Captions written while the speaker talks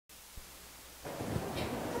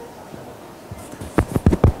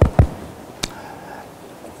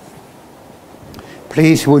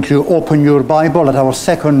Please would you open your Bible at our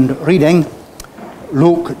second reading,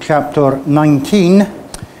 Luke chapter 19.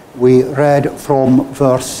 We read from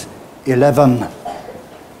verse 11.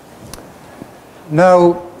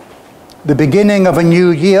 Now, the beginning of a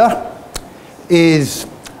new year is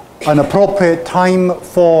an appropriate time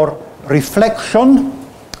for reflection.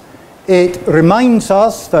 It reminds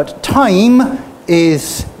us that time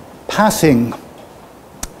is passing.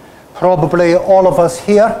 Probably all of us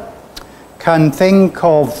here can think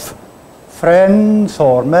of friends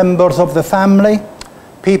or members of the family,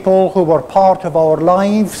 people who were part of our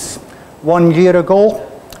lives 1 year ago,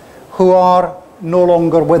 who are no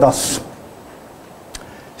longer with us.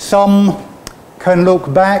 Some can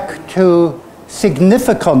look back to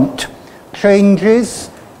significant changes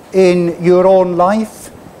in your own life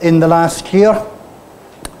in the last year.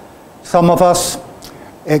 Some of us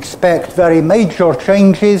expect very major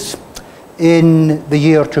changes in the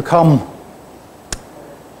year to come.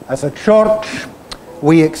 As a church,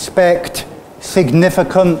 we expect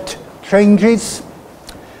significant changes,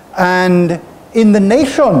 and in the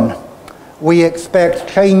nation, we expect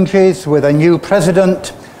changes with a new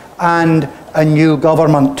president and a new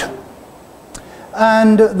government.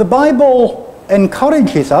 And the Bible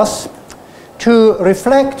encourages us to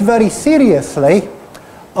reflect very seriously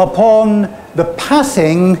upon the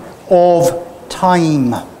passing of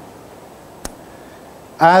time.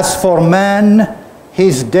 As for man,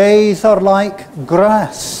 his days are like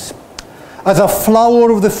grass. As a flower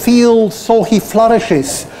of the field, so he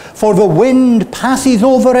flourishes. For the wind passes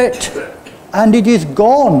over it, and it is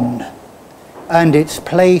gone, and its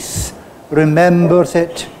place remembers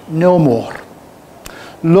it no more.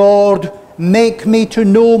 Lord, make me to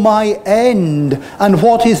know my end, and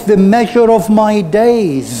what is the measure of my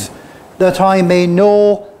days, that I may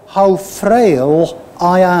know how frail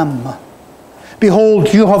I am.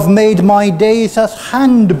 Behold, you have made my days as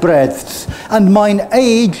handbreadths, and mine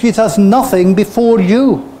age is as nothing before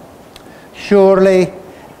you. Surely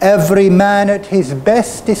every man at his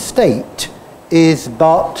best estate is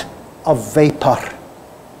but a vapour.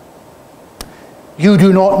 You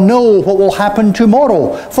do not know what will happen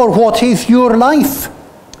tomorrow, for what is your life?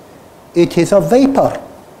 It is a vapour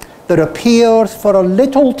that appears for a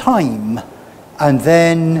little time and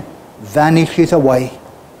then vanishes away.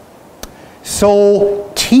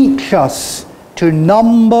 So teach us to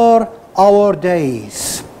number our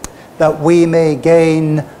days, that we may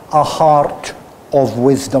gain a heart of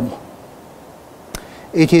wisdom.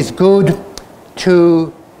 It is good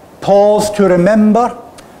to pause to remember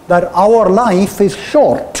that our life is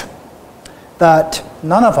short, that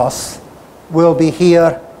none of us will be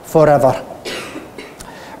here forever.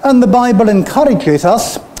 And the Bible encourages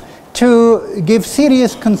us to give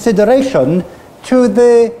serious consideration to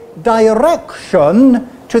the direction,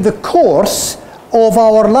 to the course of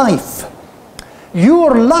our life.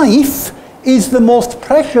 Your life is the most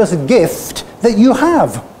precious gift that you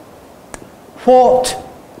have. What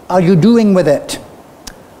are you doing with it?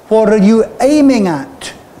 What are you aiming at?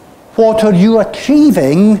 What are you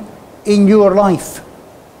achieving in your life?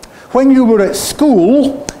 When you were at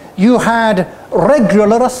school, you had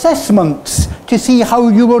regular assessments to see how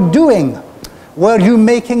you were doing. Were you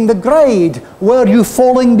making the grade? Were you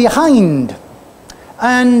falling behind?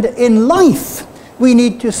 And in life, we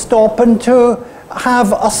need to stop and to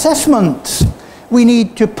have assessments. We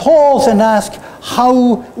need to pause and ask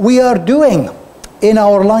how we are doing in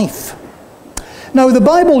our life. Now, the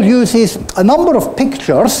Bible uses a number of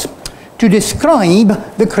pictures to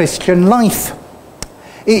describe the Christian life.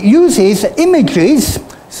 It uses images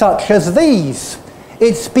such as these.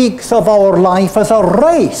 It speaks of our life as a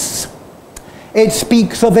race. It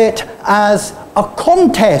speaks of it as a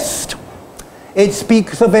contest. It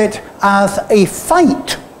speaks of it as a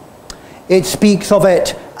fight. It speaks of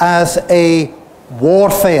it as a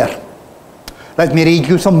warfare. Let me read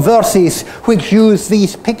you some verses which use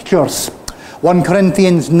these pictures. 1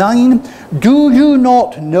 Corinthians 9, do you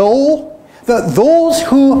not know that those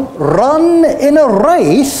who run in a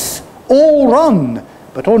race all run,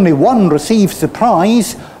 but only one receives the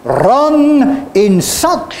prize? Run in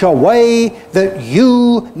such a way that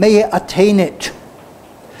you may attain it.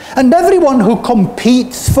 And everyone who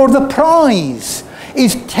competes for the prize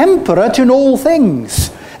is temperate in all things.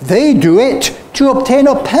 They do it to obtain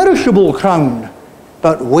a perishable crown,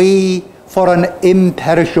 but we for an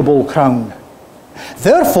imperishable crown.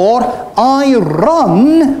 Therefore, I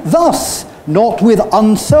run thus, not with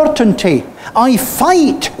uncertainty. I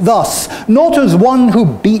fight thus, not as one who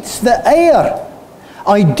beats the air.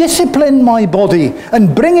 I discipline my body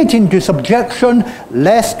and bring it into subjection,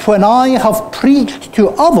 lest when I have preached to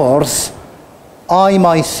others, I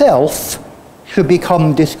myself should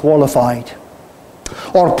become disqualified.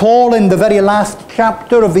 Or Paul, in the very last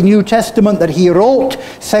chapter of the New Testament that he wrote,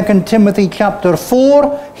 2 Timothy chapter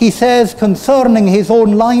 4, he says concerning his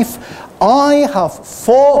own life, I have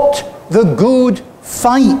fought the good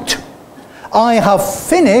fight. I have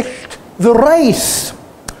finished the race.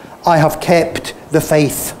 I have kept the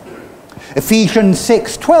faith. Ephesians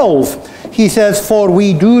 6:12, he says, for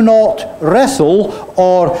we do not wrestle,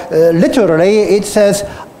 or literally it says,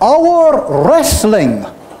 our wrestling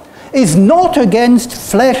is not against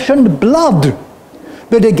flesh and blood,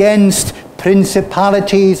 but against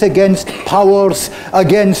principalities, against powers,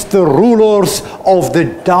 against the rulers of the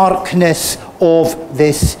darkness of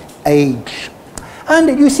this age.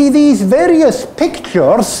 And you see these various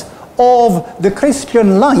pictures of the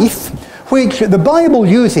Christian life which the Bible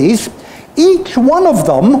uses, each one of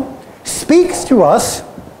them speaks to us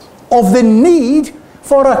of the need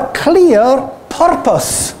for a clear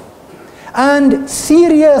purpose and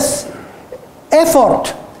serious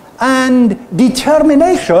effort and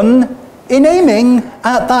determination in aiming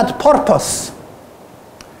at that purpose.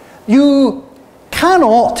 You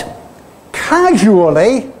cannot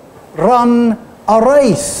casually run a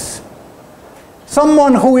race.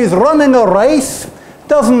 Someone who is running a race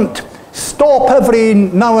doesn't stop every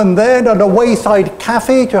now and then at a wayside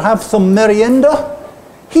cafe to have some merienda.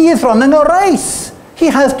 He is running a race. He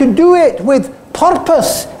has to do it with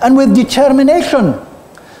purpose and with determination.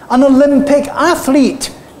 An Olympic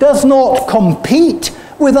athlete does not compete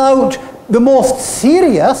without the most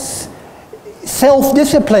serious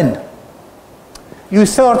self-discipline. You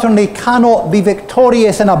certainly cannot be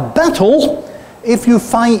victorious in a battle if you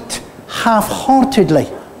fight half-heartedly.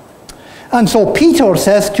 And so Peter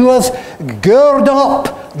says to us, gird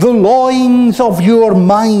up the loins of your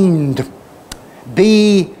mind.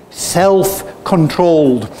 Be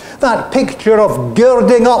self-controlled. That picture of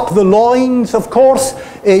girding up the loins, of course,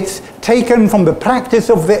 it's taken from the practice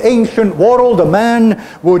of the ancient world. A man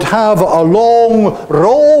would have a long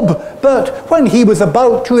robe, but when he was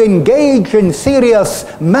about to engage in serious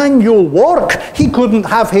manual work, he couldn't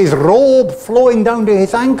have his robe flowing down to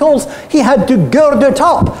his ankles. He had to gird it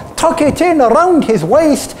up, tuck it in around his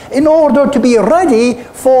waist in order to be ready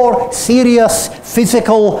for serious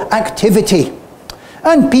physical activity.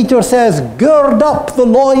 And Peter says, gird up the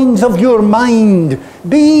loins of your mind.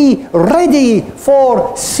 Be ready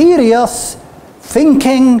for serious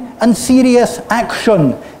thinking and serious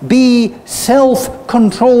action. Be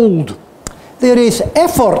self-controlled. There is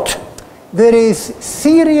effort. There is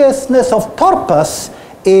seriousness of purpose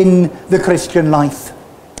in the Christian life.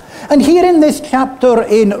 And here in this chapter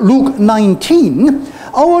in Luke 19,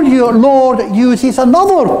 our Lord uses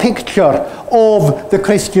another picture of the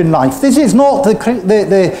Christian life. This is not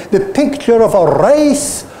the picture of a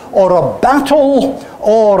race or a battle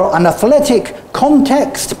or an athletic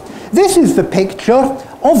context. This is the picture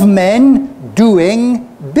of men doing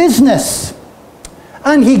business.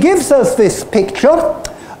 And he gives us this picture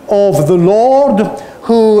of the Lord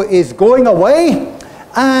who is going away,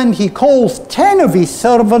 and he calls 10 of his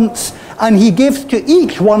servants, and he gives to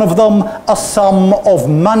each one of them a sum of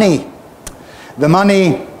money. The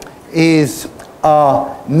money is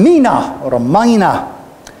a mina or a mina.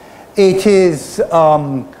 It is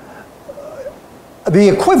the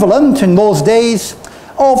equivalent in those days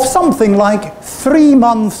of something like 3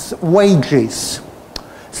 months' wages.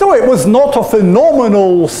 So it was not a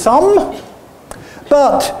phenomenal sum,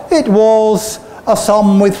 but it was a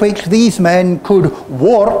sum with which these men could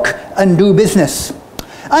work and do business.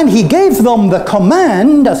 And he gave them the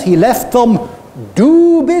command as he left them,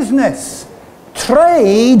 do business,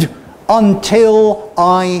 trade until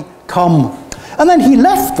I come. And then he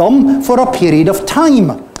left them for a period of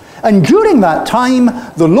time. And during that time,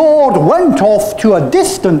 the Lord went off to a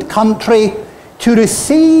distant country to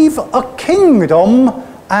receive a kingdom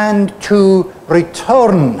and to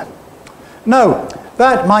return. Now,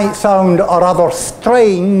 that might sound a rather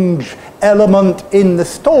strange element in the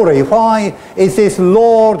story. Why is this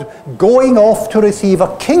Lord going off to receive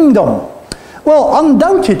a kingdom? Well,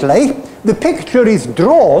 undoubtedly, the picture is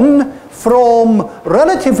drawn from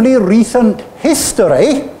relatively recent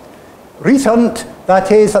history. Recent,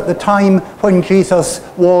 that is, at the time when Jesus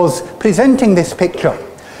was presenting this picture.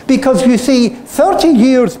 Because you see, 30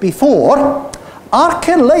 years before,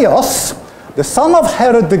 Archelaus, the son of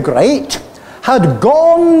Herod the Great, had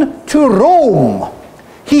gone to Rome.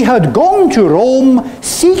 He had gone to Rome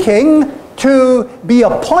seeking to be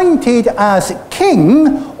appointed as king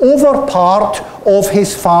over part of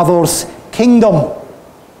his father's kingdom.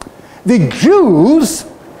 The Jews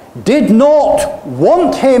did not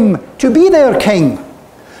want him to be their king.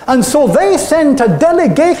 And so they sent a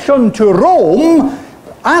delegation to Rome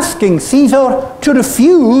asking Caesar to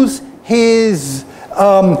refuse his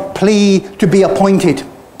plea to be appointed.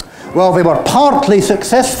 Well, they were partly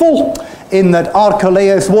successful in that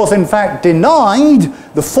Archelaus was in fact denied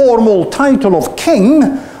the formal title of king,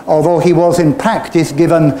 although he was in practice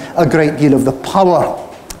given a great deal of the power.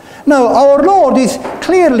 Now, our Lord is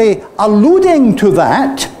clearly alluding to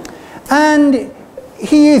that, and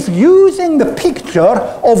he is using the picture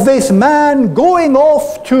of this man going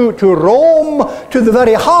off to Rome, to the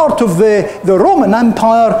very heart of the Roman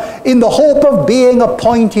Empire, in the hope of being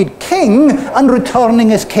appointed king and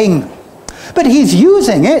returning as king. But he's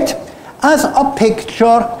using it as a picture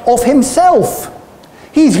of himself.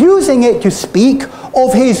 He's using it to speak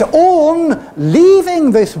of his own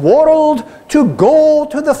leaving this world to go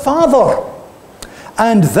to the Father,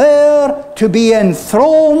 and there to be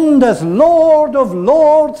enthroned as Lord of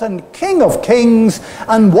Lords and King of Kings,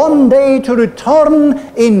 and one day to return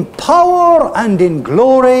in power and in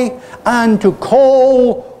glory, and to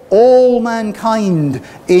call all mankind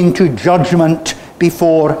into judgment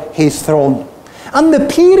before his throne. And the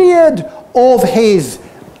period of his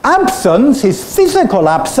absence, his physical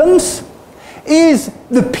absence, is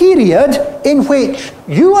the period in which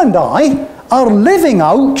you and I are living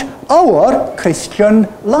out our Christian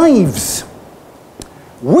lives.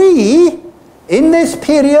 We, in this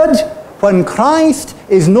period, when Christ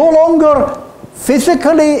is no longer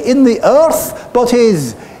physically in the earth, but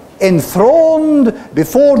is enthroned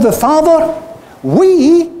before the Father,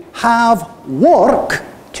 we have work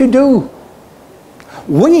to do.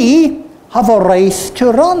 We have a race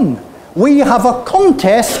to run. We have a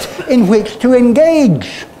contest in which to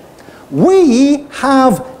engage. We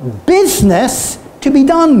have business to be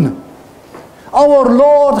done. Our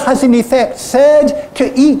Lord has in effect said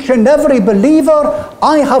to each and every believer,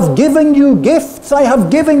 I have given you gifts, I have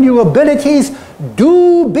given you abilities,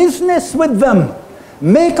 do business with them,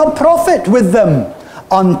 make a profit with them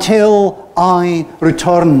until I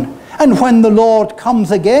return. And when the Lord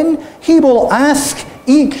comes again, he will ask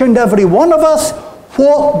each and every one of us,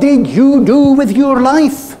 what did you do with your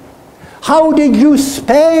life? How did you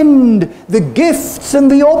spend the gifts and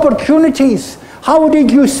the opportunities? How did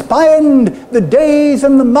you spend the days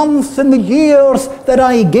and the months and the years that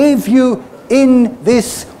I gave you in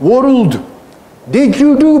this world? Did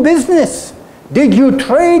you do business? Did you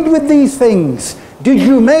trade with these things? Did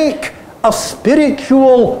you make a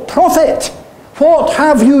spiritual profit? What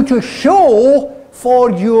have you to show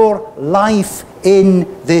for your life in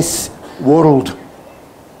this world?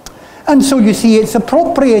 And so you see, it's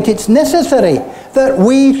appropriate, it's necessary that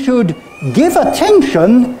we should give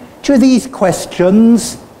attention to these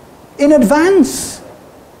questions in advance.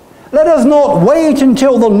 Let us not wait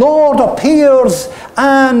until the Lord appears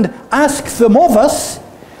and asks them of us.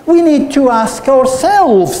 We need to ask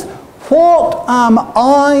ourselves, what am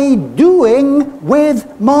I doing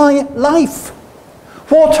with my life?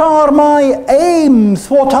 What are my aims?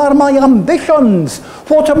 What are my ambitions?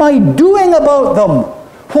 What am I doing about them?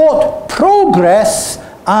 What progress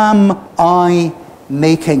am I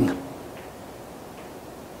making?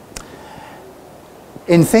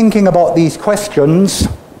 In thinking about these questions,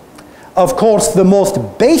 of course, the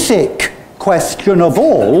most basic question of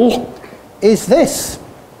all is this: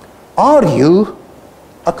 are you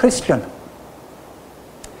a Christian?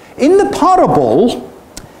 In the parable,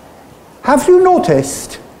 have you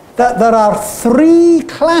noticed that there are three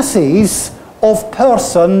classes of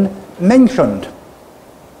person mentioned?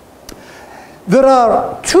 There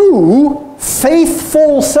are two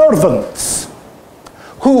faithful servants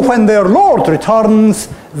who, when their Lord returns,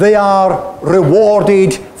 they are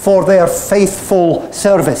rewarded for their faithful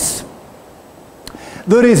service.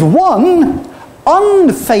 There is one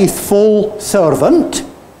unfaithful servant.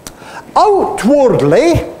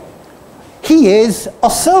 Outwardly, he is a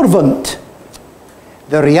servant.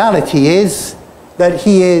 The reality is that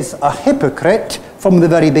he is a hypocrite from the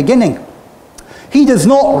very beginning. He does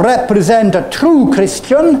not represent a true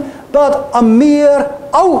Christian, but a mere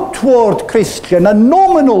outward Christian, a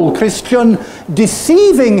nominal Christian,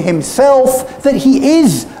 deceiving himself that he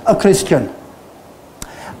is a Christian.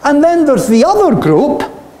 And then there's the other group,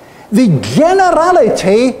 the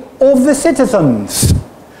generality of the citizens.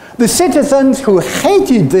 The citizens who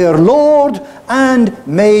hated their Lord and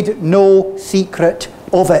made no secret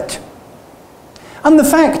of it. And the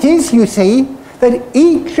fact is, you see, that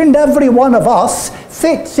each and every one of us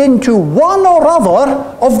fits into one or other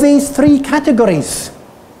of these three categories.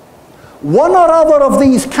 One or other of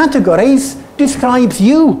these categories describes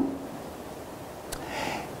you.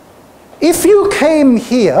 If you came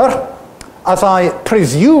here, as I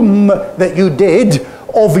presume that you did,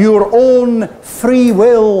 of your own free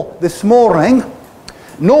will this morning.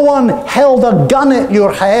 No one held a gun at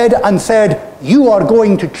your head and said, you are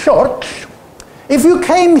going to church. If you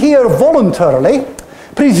came here voluntarily,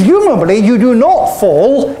 presumably you do not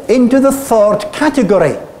fall into the third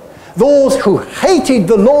category. Those who hated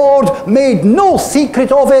the Lord, made no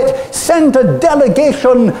secret of it, sent a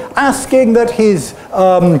delegation asking that his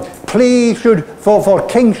plea for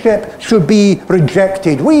kingship should be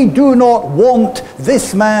rejected. We do not want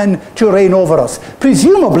this man to reign over us.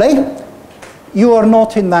 Presumably, you are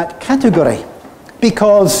not in that category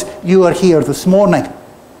because you are here this morning.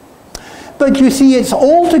 But you see, it's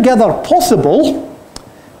altogether possible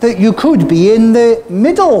that you could be in the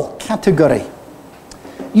middle category.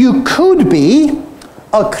 You could be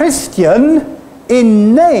a Christian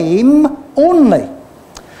in name only,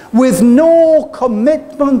 with no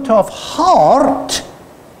commitment of heart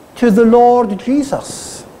to the Lord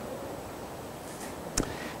Jesus.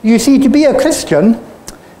 You see, to be a Christian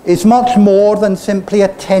is much more than simply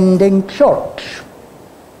attending church.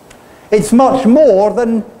 It's much more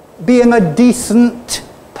than being a decent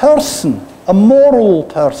person, a moral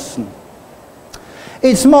person.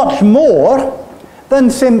 It's much more than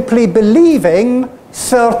simply believing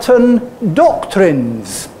certain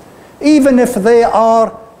doctrines, even if they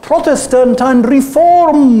are Protestant and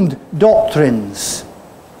Reformed doctrines.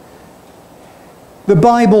 The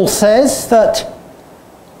Bible says that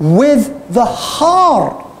with the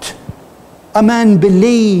heart a man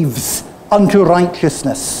believes unto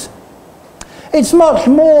righteousness. It's much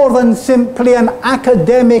more than simply an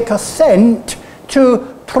academic assent to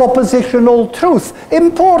propositional truth.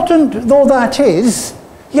 Important though that is,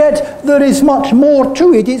 yet there is much more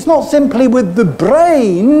to it. It's not simply with the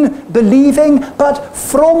brain believing, but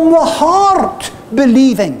from the heart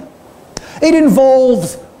believing. It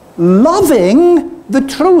involves loving the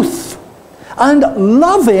truth and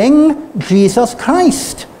loving Jesus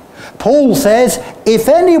Christ. Paul says, if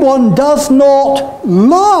anyone does not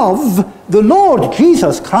love the Lord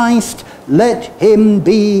Jesus Christ, let him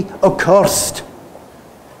be accursed.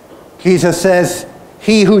 Jesus says,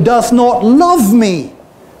 he who does not love me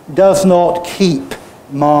does not keep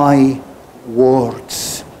my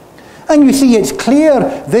words. And you see, it's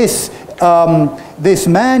clear this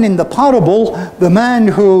man in the parable, the man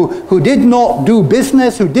who did not do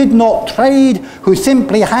business, who did not trade, who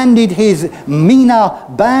simply handed his mina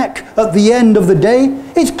back at the end of the day,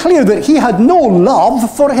 it's clear that he had no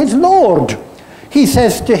love for his Lord. He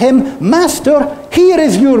says to him, Master, here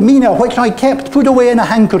is your mina, which I kept put away in a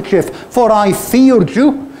handkerchief, for I feared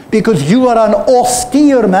you, because you are an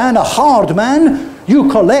austere man, a hard man. You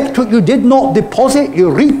collect what you did not deposit,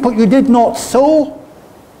 you reap what you did not sow.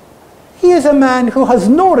 He is a man who has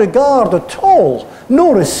no regard at all,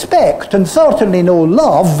 no respect, and certainly no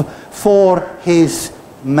love for his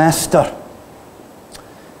master.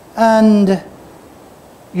 And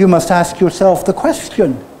you must ask yourself the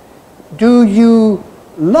question, do you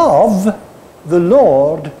love the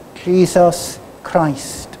Lord Jesus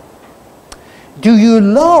Christ? Do you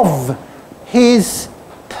love his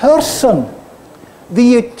person,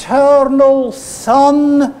 the eternal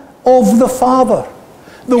Son of the Father,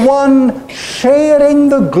 the one sharing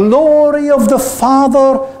the glory of the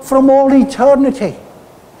Father from all eternity,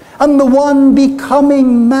 and the one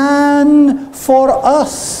becoming man for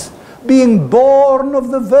us, being born of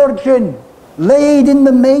the Virgin, laid in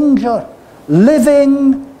the manger,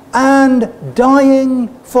 living and dying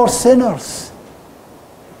for sinners?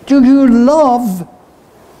 Do you love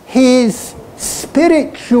his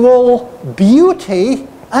spiritual beauty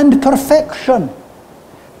and perfection,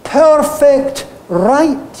 perfect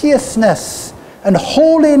righteousness and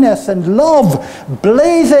holiness and love,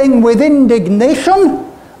 blazing with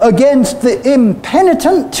indignation against the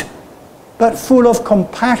impenitent, but full of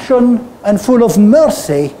compassion and full of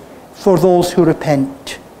mercy for those who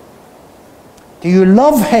repent? Do you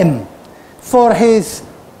love him for his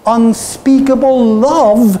unspeakable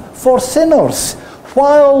love for sinners?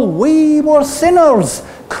 While we were sinners,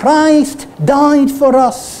 Christ died for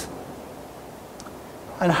us.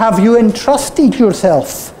 And have you entrusted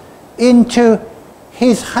yourself into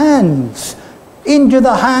his hands, into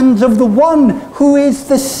the hands of the one who is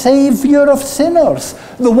the Saviour of sinners,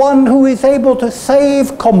 the one who is able to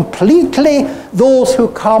save completely those who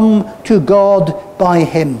come to God by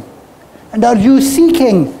him? And are you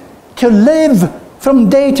seeking to live from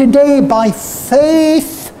day to day by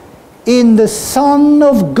faith in the Son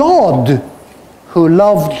of God who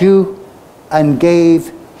loved you and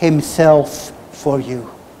gave himself for you?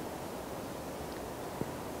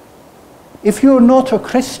 If you're not a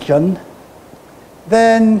Christian,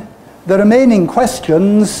 then the remaining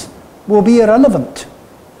questions will be irrelevant.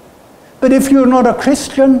 But if you're not a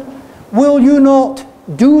Christian, will you not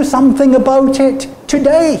do something about it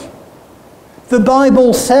today? The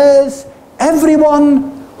Bible says,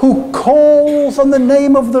 everyone who calls on the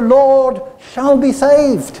name of the Lord shall be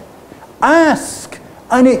saved. Ask,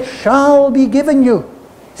 and it shall be given you.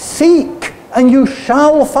 Seek, and you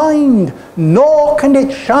shall find. Knock, and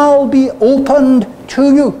it shall be opened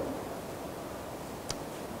to you.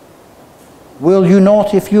 Will you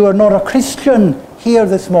not, if you are not a Christian here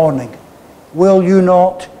this morning, will you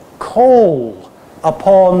not call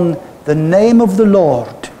upon the name of the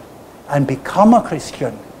Lord and become a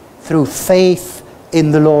Christian through faith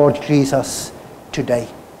in the Lord Jesus today?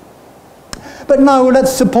 But now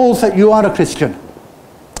let's suppose that you are a Christian.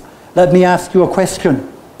 Let me ask you a question.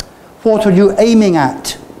 What are you aiming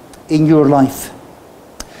at in your life?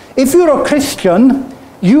 If you're a Christian,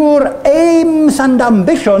 your aims and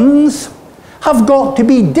ambitions have got to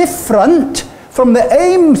be different from the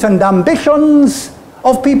aims and ambitions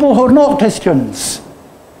of people who are not Christians.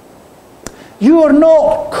 You are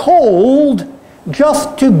not called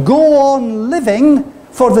just to go on living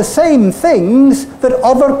for the same things that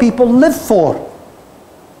other people live for.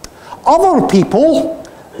 Other people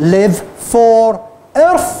live for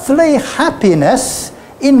earthly happiness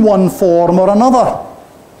in one form or another.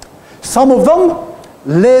 Some of them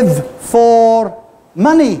live for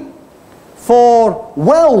money, for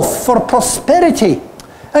wealth, for prosperity.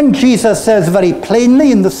 And Jesus says very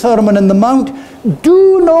plainly in the Sermon on the Mount,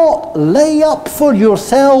 do not lay up for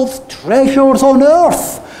yourselves treasures on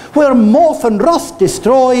earth, where moth and rust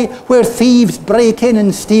destroy, where thieves break in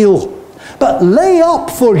and steal. But lay up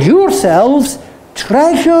for yourselves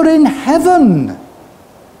treasure in heaven.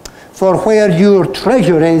 For where your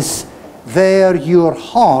treasure is, there your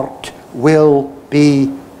heart will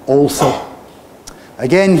be also.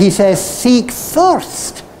 Again, he says, seek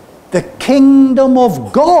first the kingdom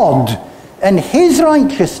of God and his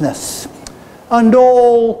righteousness, and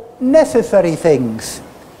all necessary things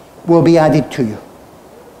will be added to you.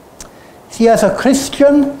 See, as a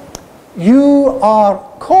Christian, you are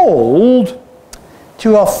called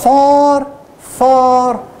to a far,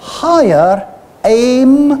 far higher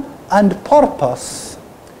aim and purpose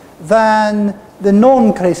than the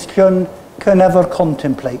non-Christian can ever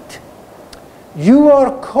contemplate. You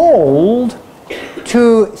are called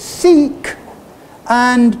to seek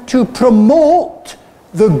and to promote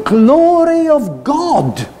the glory of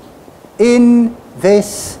God in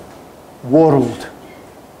this world.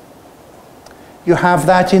 You have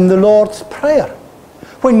that in the Lord's Prayer.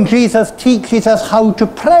 When Jesus teaches us how to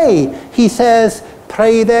pray, he says,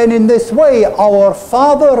 pray then in this way, our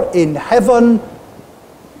Father in heaven,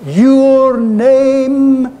 your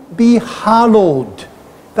name be hallowed.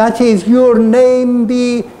 That is, your name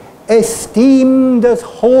be esteemed as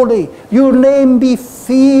holy. Your name be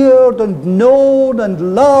feared and known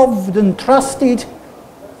and loved and trusted.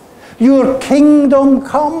 Your kingdom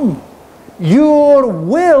come. Your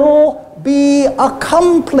will be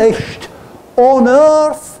accomplished on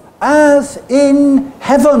earth as in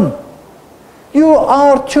heaven. You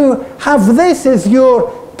are to have this as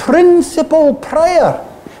your principal prayer,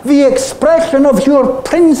 the expression of your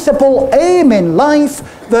principal aim in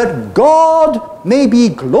life, that God may be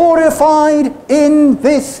glorified in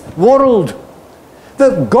this world,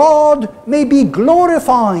 that God may be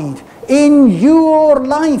glorified in your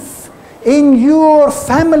life, in your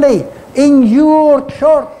family, in your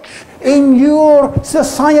church, in your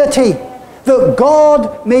society, that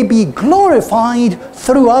God may be glorified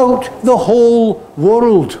throughout the whole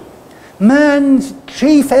world. Man's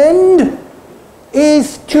chief end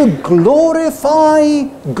is to glorify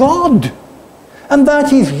God. And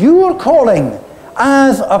that is your calling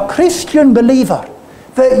as a Christian believer,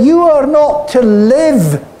 that you are not to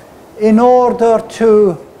live in order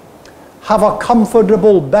to have a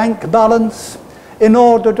comfortable bank balance, in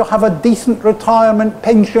order to have a decent retirement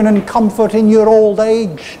pension and comfort in your old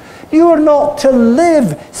age. You are not to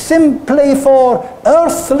live simply for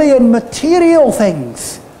earthly and material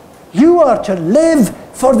things. You are to live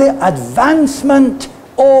for the advancement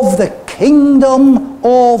of the kingdom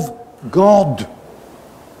of God.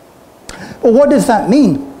 Well, what does that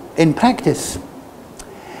mean in practice?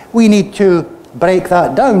 We need to break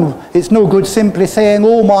that down. It's no good simply saying,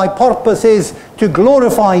 oh, my purpose is to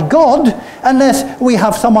glorify God, unless we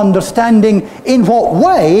have some understanding in what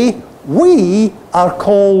way we are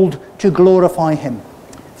called to glorify him.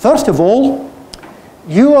 First of all,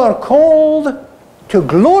 you are called to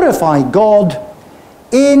glorify God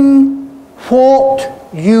in what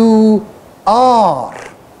you are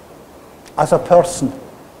as a person.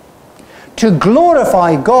 To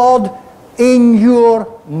glorify God in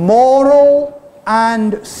your moral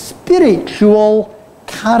and spiritual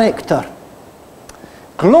character.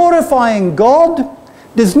 Glorifying God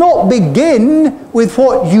does not begin with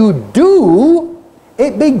what you do,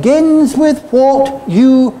 it begins with what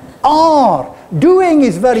you are. Doing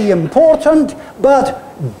is very important,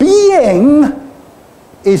 but being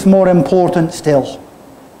is more important still.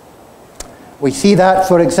 We see that,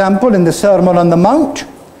 for example, in the Sermon on the Mount.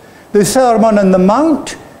 The Sermon on the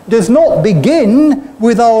Mount does not begin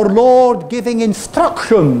with our Lord giving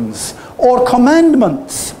instructions or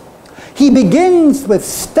commandments. He begins with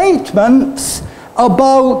statements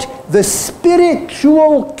about the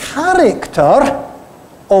spiritual character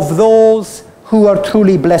of those who are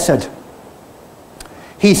truly blessed.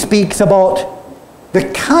 He speaks about the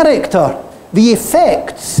character, the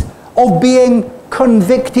effects of being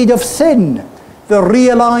convicted of sin, the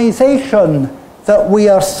realization that we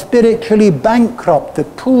are spiritually bankrupt, the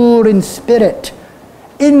poor in spirit,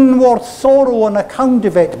 inward sorrow on account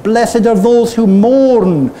of it. Blessed are those who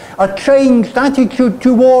mourn, a changed attitude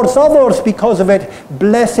towards others because of it.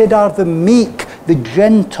 Blessed are the meek, the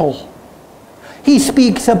gentle. He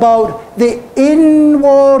speaks about the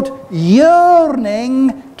inward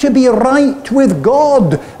yearning to be right with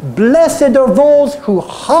God. Blessed are those who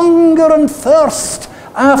hunger and thirst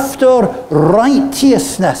after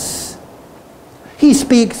righteousness. He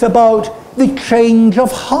speaks about the change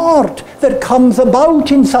of heart that comes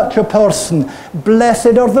about in such a person.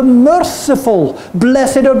 Blessed are the merciful.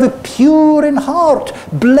 Blessed are the pure in heart.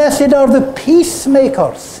 Blessed are the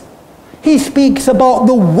peacemakers. He speaks about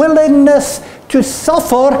the willingness to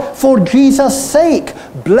suffer for Jesus' sake.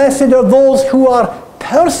 Blessed are those who are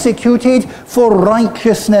persecuted for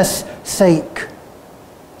righteousness' sake.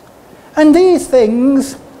 And these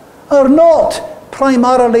things are not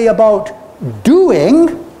primarily about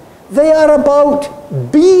doing, they are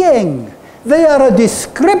about being. They are a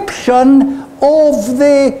description of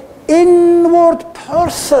the inward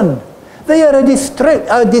person. They are a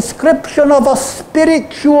description of a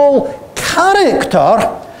spiritual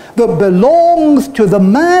character that belongs to the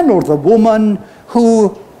man or the woman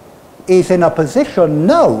who is in a position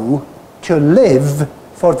now to live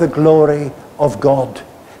for the glory of God.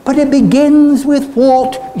 But it begins with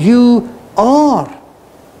what you are.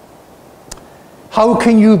 How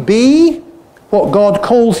can you be what God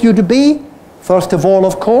calls you to be? First of all,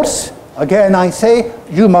 of course, again I say,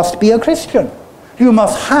 you must be a Christian. You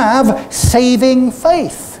must have saving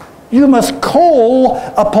faith. You must call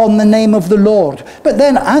upon the name of the Lord. But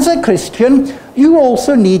then as a Christian, you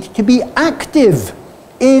also need to be active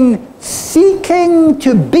in seeking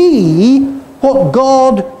to be what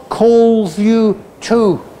God calls you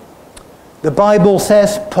to. The Bible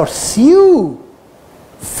says, pursue,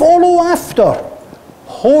 follow after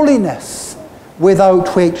holiness,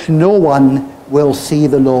 without which no one will see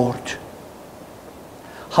the Lord.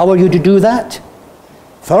 How are you to do that?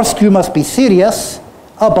 First, you must be serious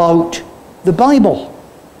about the Bible.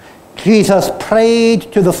 Jesus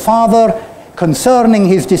prayed to the Father concerning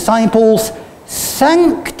his disciples,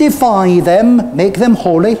 sanctify them, make them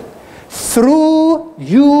holy, through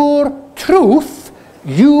your truth.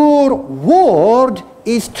 Your word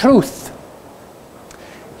is truth.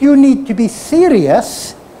 You need to be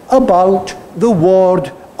serious about the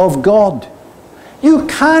Word of God. You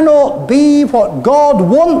cannot be what God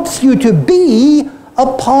wants you to be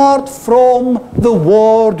apart from the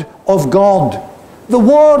Word of God. The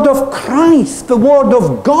Word of Christ, the Word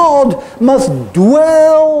of God must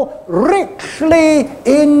dwell richly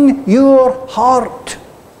in your heart.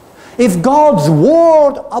 If God's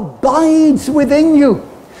Word abides within you,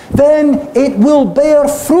 then it will bear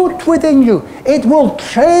fruit within you. It will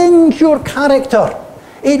change your character.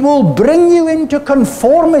 It will bring you into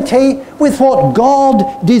conformity with what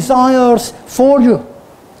God desires for you.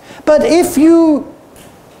 But if you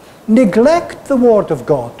neglect the Word of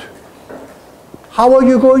God, how are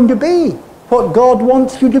you going to be what God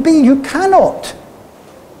wants you to be? You cannot.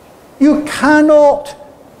 You cannot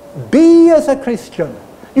be as a Christian.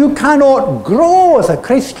 You cannot grow as a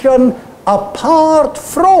Christian apart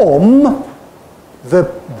from the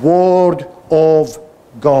Word of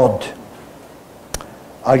God.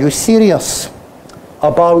 Are you serious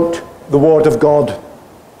about the Word of God?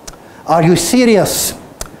 Are you serious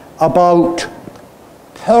about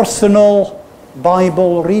personal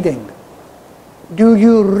Bible reading? Do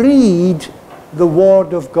you read the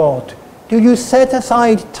Word of God? Do you set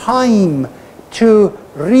aside time to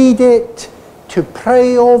read it, to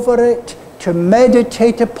pray over it, to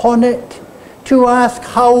meditate upon it, to ask,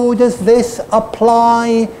 how does this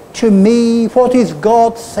apply to me? What is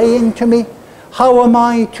God saying to me? How am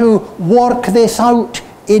I to work this out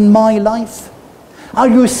in my life? Are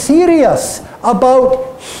you serious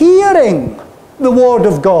about hearing the Word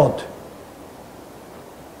of God?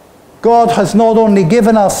 God has not only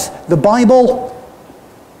given us the Bible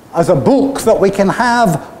as a book that we can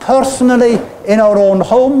have personally in our own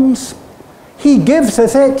homes. He gives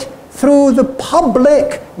us it through the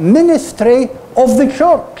public ministry of the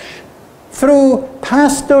church, through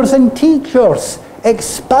pastors and teachers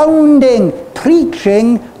expounding,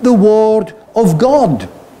 preaching the Word of God.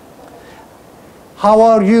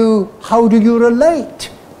 How do you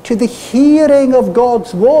relate to the hearing of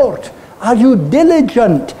God's Word? Are you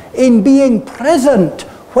diligent in being present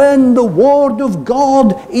when the Word of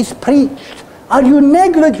God is preached? Are you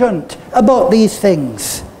negligent about these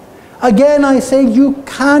things? Again, I say you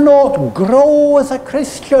cannot grow as a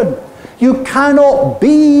Christian. You cannot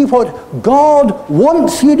be what God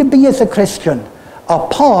wants you to be as a Christian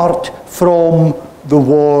apart from the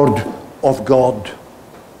Word of God.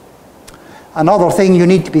 Another thing you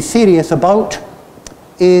need to be serious about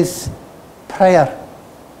is prayer.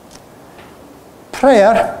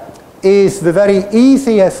 Prayer is the very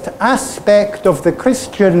easiest aspect of the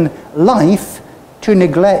Christian life to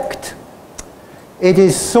neglect. It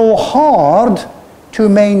is so hard to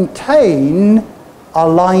maintain a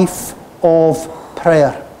life of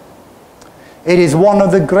prayer. It is one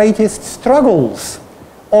of the greatest struggles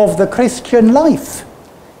of the Christian life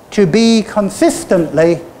to be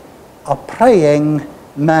consistently a praying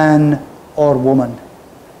man or woman.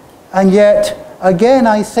 And yet, again,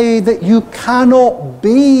 I say that you cannot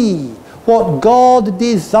be what God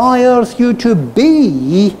desires you to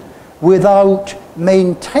be without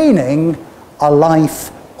maintaining a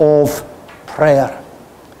life of prayer.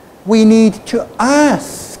 We need to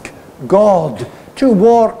ask God to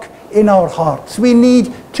work in our hearts. We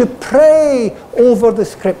need to pray over the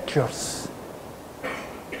Scriptures.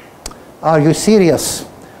 Are you serious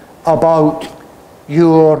about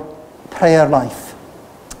your prayer life?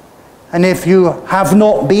 And if you have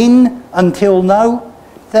not been until now,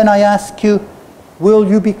 then I ask you, will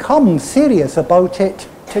you become serious about it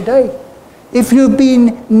today? If you've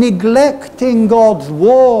been neglecting God's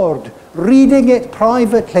Word, reading it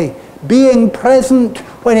privately, being present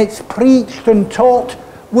when it's preached and taught,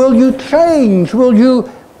 will you change? Will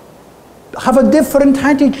you have a different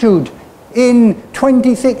attitude in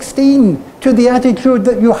 2016 to the attitude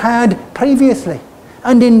that you had previously?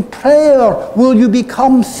 And in prayer, will you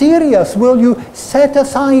become serious? Will you set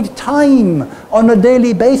aside time on a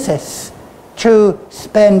daily basis to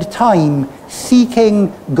spend time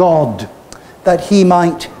seeking God, that He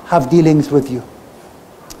might have dealings with you?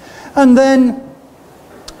 And then,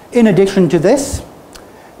 in addition to this,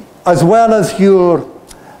 as well as your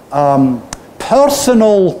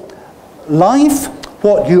personal life,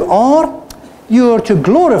 what you are to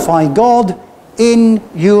glorify God in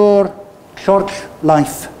your church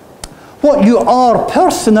life. What you are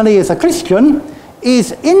personally as a Christian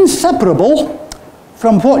is inseparable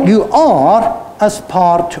from what you are as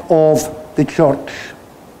part of the church.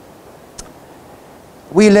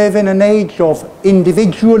 We live in an age of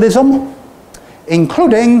individualism,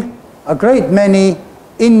 including a great many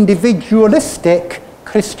individualistic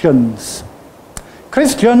Christians.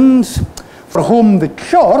 Christians for whom the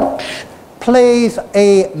church plays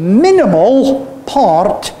a minimal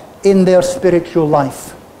part in their spiritual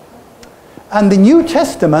life. And the New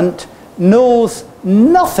Testament knows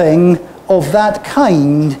nothing of that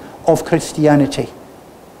kind of Christianity.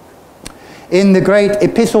 In the great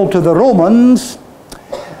epistle to the Romans,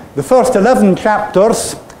 the first 11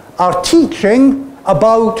 chapters are teaching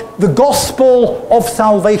about the gospel of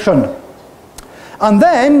salvation. And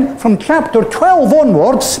then, from chapter 12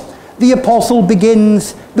 onwards, the apostle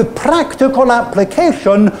begins the practical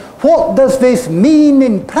application. What does this mean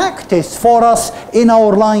in practice for us in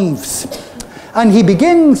our lives? And he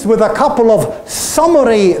begins with a couple of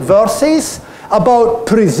summary verses about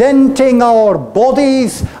presenting our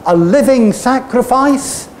bodies a living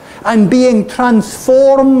sacrifice and being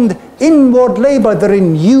transformed inwardly by the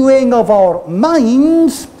renewing of our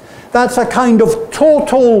minds. That's a kind of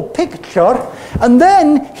total picture. And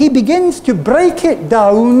then he begins to break it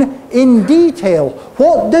down in detail.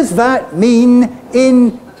 What does that mean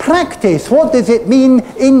in practice? What does it mean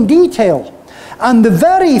in detail? And the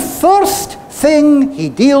very first thing he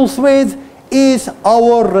deals with is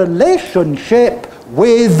our relationship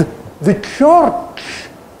with the church,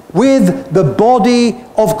 with the body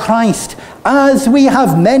of Christ. As we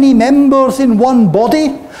have many members in one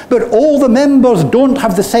body, but all the members don't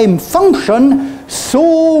have the same function,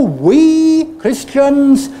 so we,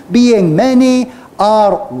 Christians, being many,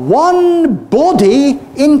 are one body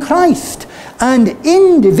in Christ, and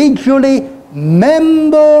individually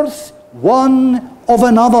members one of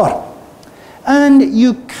another. And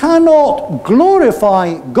you cannot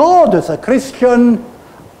glorify God as a Christian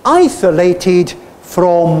isolated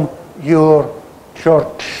from your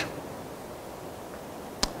church.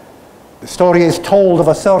 The story is told of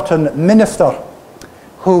a certain minister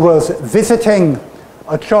who was visiting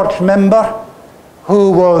a church member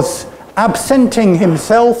who was absenting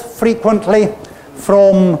himself frequently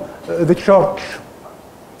from the church.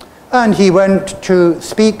 And he went to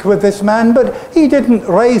speak with this man, but he didn't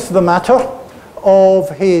raise the matter of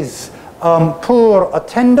his poor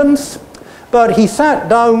attendance, but he sat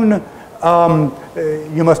down.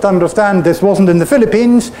 You must understand this wasn't in the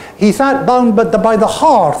Philippines. He sat down by the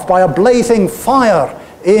hearth, by a blazing fire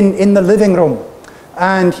in the living room.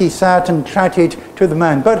 And he sat and chatted to the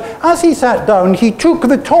man. But as he sat down, he took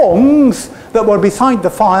the tongs that were beside the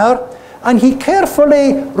fire and he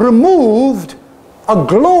carefully removed a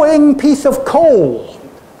glowing piece of coal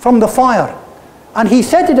from the fire. And he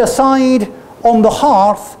set it aside on the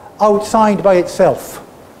hearth outside by itself.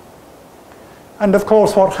 And of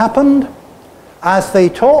course, what happened? As they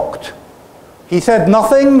talked, he said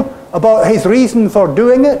nothing about his reason for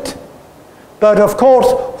doing it. But of course,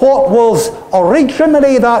 what was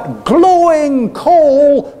originally that glowing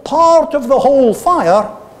coal, part of the whole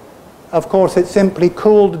fire, of course it simply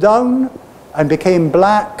cooled down and became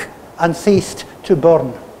black and ceased to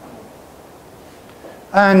burn.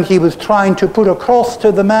 And he was trying to put across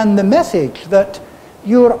to the man the message that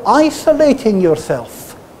you're isolating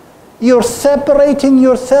yourself. You're separating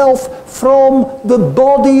yourself from the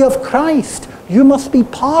body of Christ. You must be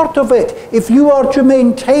part of it. If you are to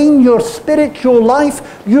maintain your spiritual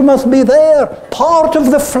life, you must be there, part of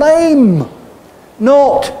the flame,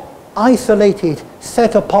 not isolated,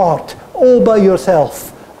 set apart, all by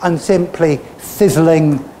yourself, and simply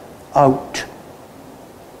fizzling out.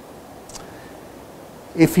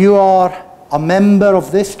 If you are a member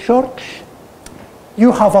of this church,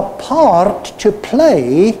 you have a part to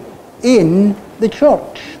play in the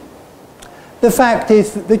church. The fact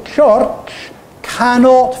is that the church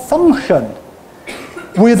cannot function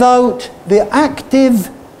without the active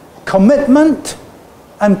commitment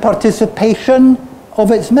and participation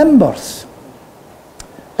of its members.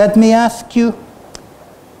 Let me ask you,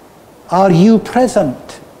 are you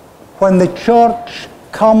present when the church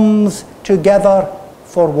comes together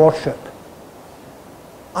for worship?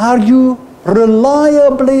 Are you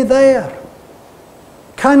reliably there?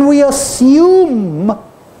 Can we assume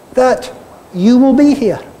that you will be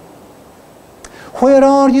here? Where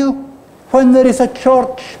are you when there is a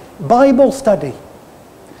church Bible study?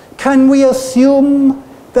 Can we assume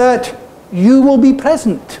that you will be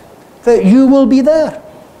present, that you will be there?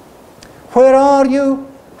 Where are you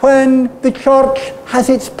when the church has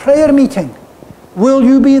its prayer meeting? Will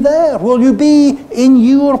you be there? Will you be in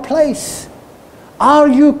your place? Are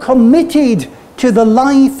you committed to the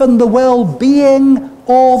life and the well-being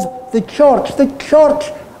of the church? The church,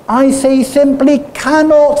 I say simply,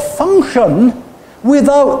 cannot function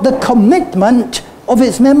without the commitment of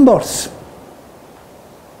its members.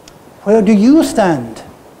 Where do you stand?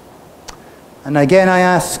 And again I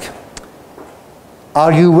ask,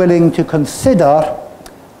 are you willing to consider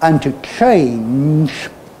and to change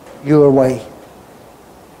your way?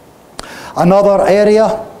 Another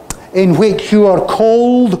area in which you are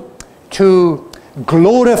called to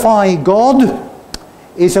glorify God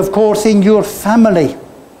is, of course, in your family.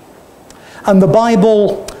 And the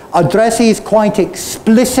Bible addresses quite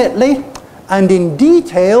explicitly and in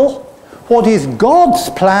detail what is God's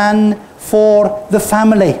plan for the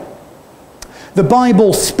family. The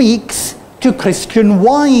Bible speaks to Christian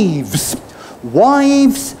wives.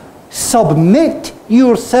 Wives, submit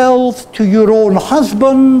yourselves to your own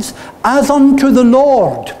husbands as unto the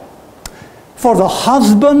Lord. For the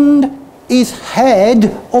husband is head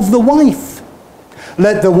of the wife.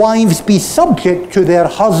 Let the wives be subject to their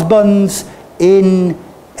husbands in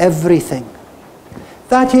everything.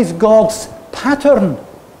 That is God's pattern.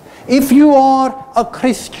 If you are a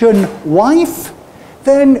Christian wife,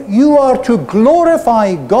 then you are to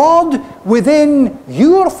glorify God within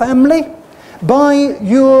your family by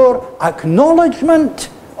your acknowledgement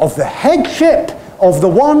of the headship of the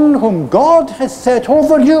one whom God has set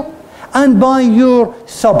over you, and by your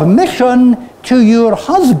submission to your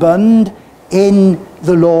husband in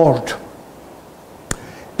the Lord.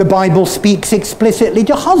 The Bible speaks explicitly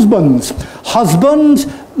to husbands. Husbands,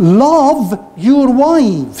 love your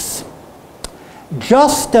wives,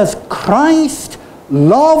 just as Christ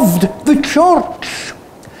loved the church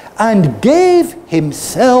and gave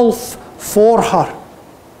himself for her.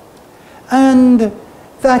 And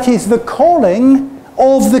that is the calling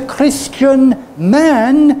of the Christian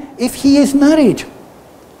man if he is married.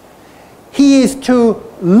 He is to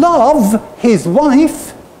love his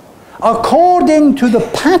wife according to the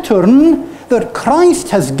pattern that Christ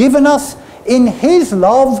has given us in his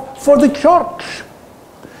love for the church.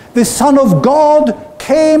 The Son of God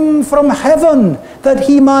came from heaven that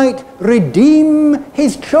he might redeem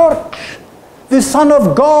his church. The Son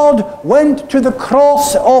of God went to the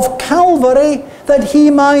cross of Calvary that he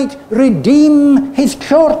might redeem his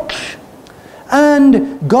church.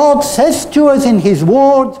 And God says to us in his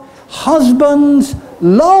word, husbands,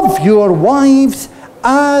 love your wives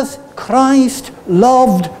as Christ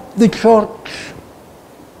loved the church.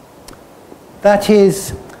 That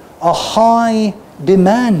is a high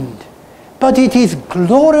demand, but it is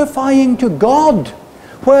glorifying to God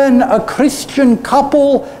when a Christian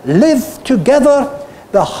couple live together,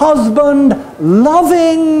 the husband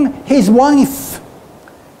loving his wife,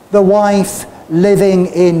 the wife living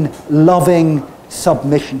in loving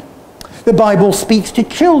submission. The Bible speaks to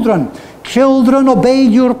children. Children, obey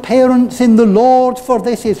your parents in the Lord, for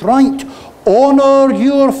this is right. Honor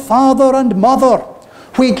your father and mother,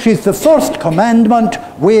 which is the first commandment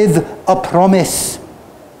with a promise.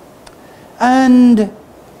 And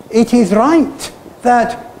it is right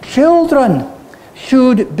that children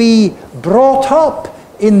should be brought up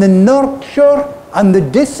in the nurture and the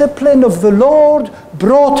discipline of the Lord,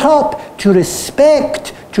 brought up to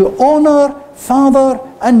respect, to honor father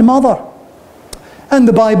and mother. And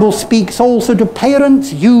the Bible speaks also to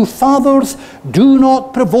parents, you fathers, do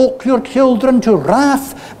not provoke your children to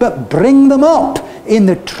wrath, but bring them up in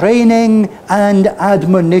the training and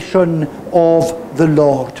admonition of the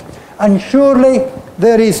Lord. And surely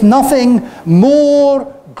there is nothing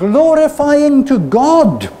more glorifying to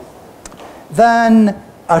God than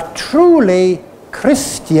a truly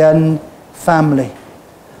Christian family.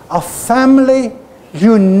 A family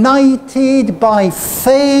united by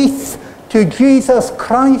faith to Jesus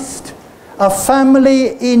Christ, a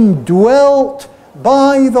family indwelt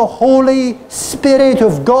by the Holy Spirit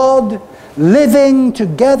of God, living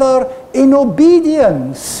together in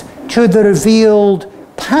obedience to the revealed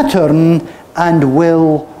pattern and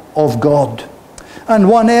will of God. And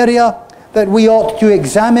one area that we ought to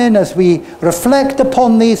examine as we reflect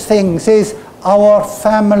upon these things is our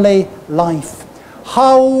family life.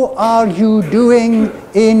 How are you doing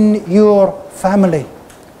in your family?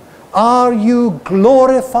 Are you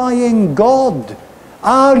glorifying God?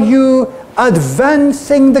 Are you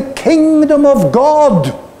advancing the kingdom of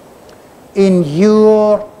God in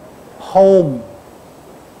your home?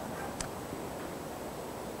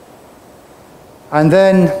 And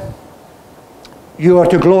then you are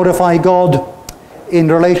to glorify God in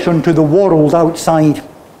relation to the world outside.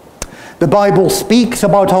 The Bible speaks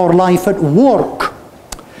about our life at work.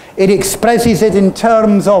 It expresses it in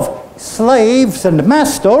terms of slaves and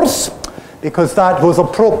masters, because that was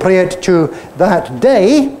appropriate to that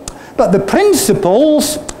day. But the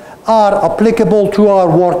principles are applicable to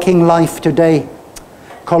our working life today.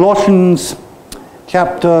 Colossians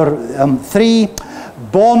chapter 3,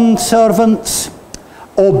 bondservants,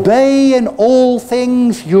 obey in all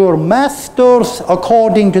things your masters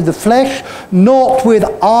according to the flesh, not with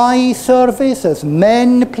eye service as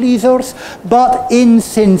men pleasers, but in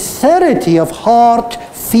sincerity of heart,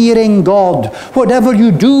 fearing God. Whatever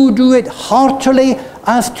you do, do it heartily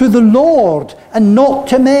as to the Lord and not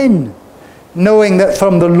to men, knowing that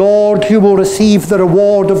from the Lord you will receive the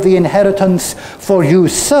reward of the inheritance, for you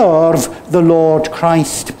serve the Lord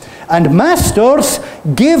Christ. And masters,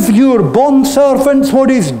 give your bondservants what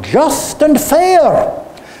is just and fair,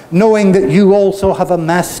 knowing that you also have a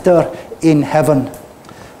master in heaven.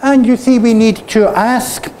 And you see, we need to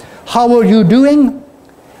ask, how are you doing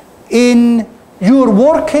in your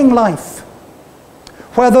working life?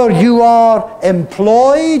 Whether you are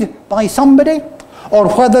employed by somebody or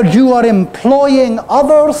whether you are employing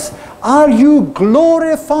others, are you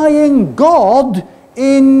glorifying God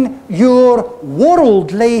in your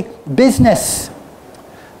worldly business?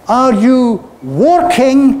 Are you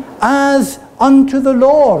working as unto the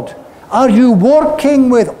Lord? Are you working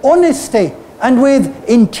with honesty and with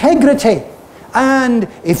integrity? And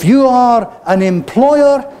if you are an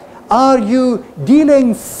employer, are you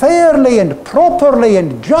dealing fairly and properly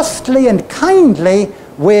and justly and kindly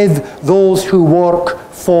with those who work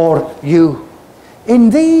for you?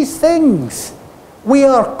 In these things, we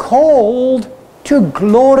are called to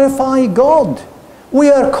glorify God. We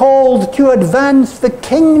are called to advance the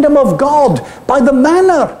kingdom of God by the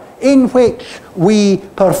manner in which we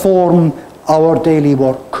perform our daily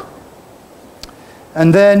work.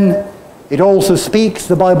 And then it also speaks,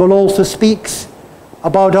 the Bible also speaks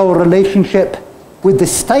about our relationship with the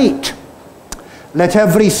state. Let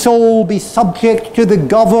every soul be subject to the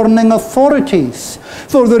governing authorities,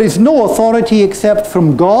 for there is no authority except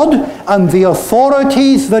from God, and the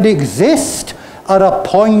authorities that exist are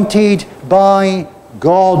appointed by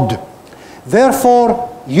God. Therefore,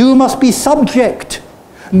 you must be subject,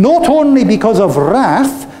 not only because of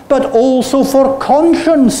wrath, but also for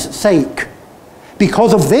conscience sake.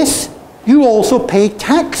 Because of this, you also pay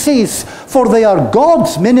taxes, for they are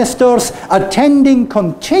God's ministers, attending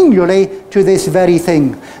continually to this very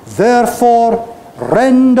thing. Therefore,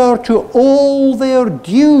 render to all their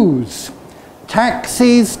dues.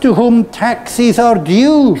 Taxes to whom taxes are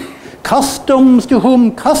due, customs to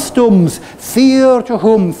whom customs, fear to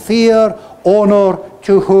whom fear, honor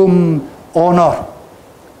to whom honor.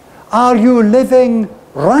 Are you living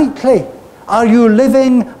rightly? Are you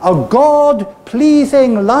living a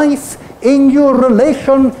God-pleasing life in your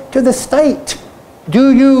relation to the state?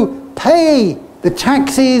 Do you pay the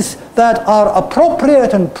taxes that are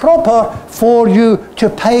appropriate and proper for you to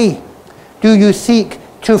pay? Do you seek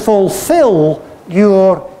to fulfill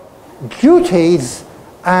your duties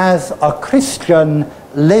as a Christian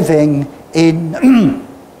living in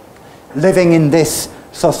this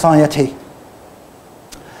society?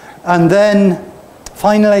 And then,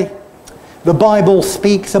 finally, the Bible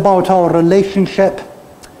speaks about our relationship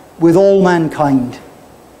with all mankind.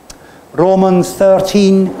 Romans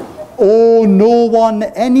 13, owe no one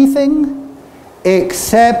anything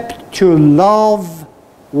except to love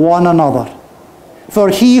one another. For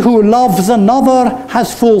he who loves another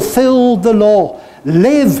has fulfilled the law.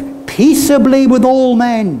 Live peaceably with all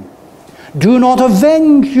men. Do not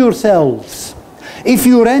avenge yourselves. If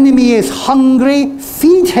your enemy is hungry,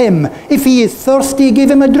 feed him. If he is thirsty, give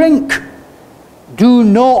him a drink. Do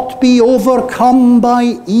not be overcome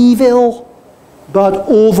by evil, but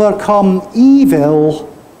overcome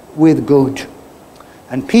evil with good.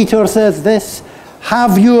 And Peter says this,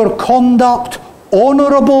 have your conduct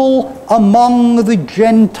honorable among the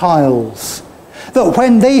Gentiles, that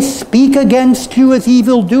when they speak against you as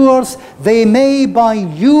evildoers, they may by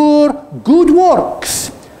your good works,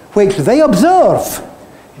 which they observe,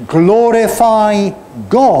 glorify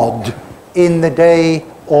God in the day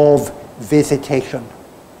of visitation.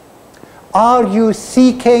 Are you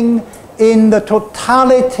seeking in the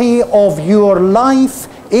totality of your life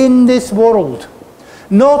in this world,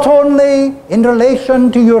 not only in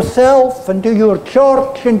relation to yourself and to your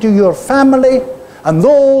church and to your family and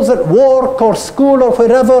those at work or school or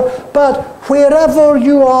wherever, but wherever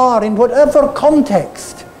you are, in whatever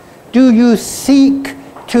context, do you seek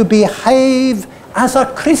to behave as a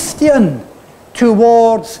Christian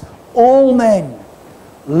towards all men,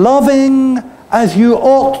 loving as you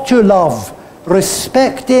ought to love,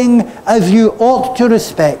 respecting as you ought to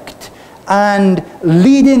respect, and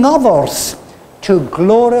leading others to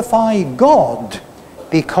glorify God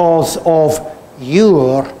because of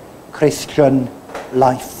your Christian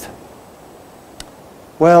life?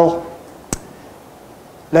 Well,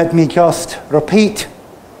 let me just repeat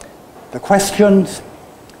the questions.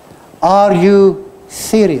 Are you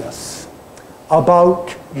serious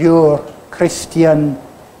about your Christian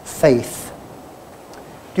faith?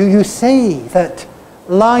 Do you say that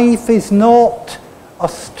life is not a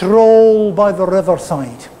stroll by the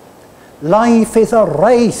riverside? Life is a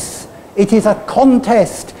race. It is a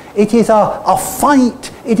contest. It is a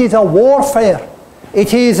fight. It is a warfare.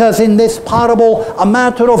 It is, as in this parable, a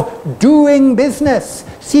matter of doing business,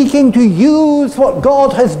 seeking to use what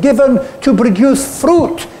God has given to produce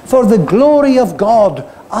fruit for the glory of God.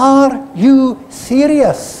 Are you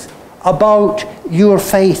serious about your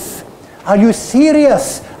faith? Are you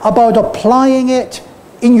serious about applying it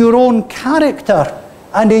in your own character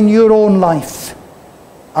and in your own life?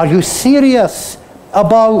 Are you serious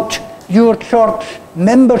about your church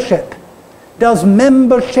membership? Does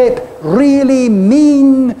membership really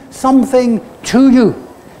mean something to you?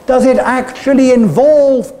 Does it actually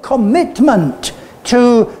involve commitment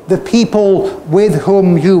to the people with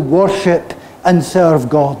whom you worship and serve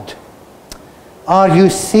God? Are you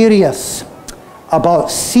serious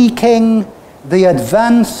about seeking the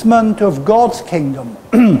advancement of God's kingdom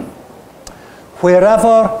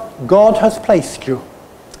wherever God has placed you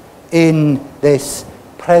in this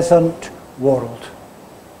present world?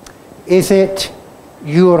 Is it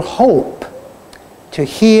your hope to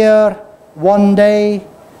hear one day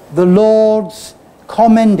the Lord's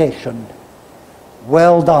commendation,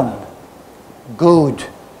 "Well done, good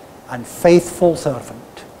and faithful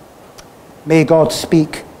servant"? May God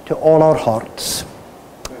speak to all our hearts.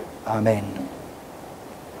 Amen.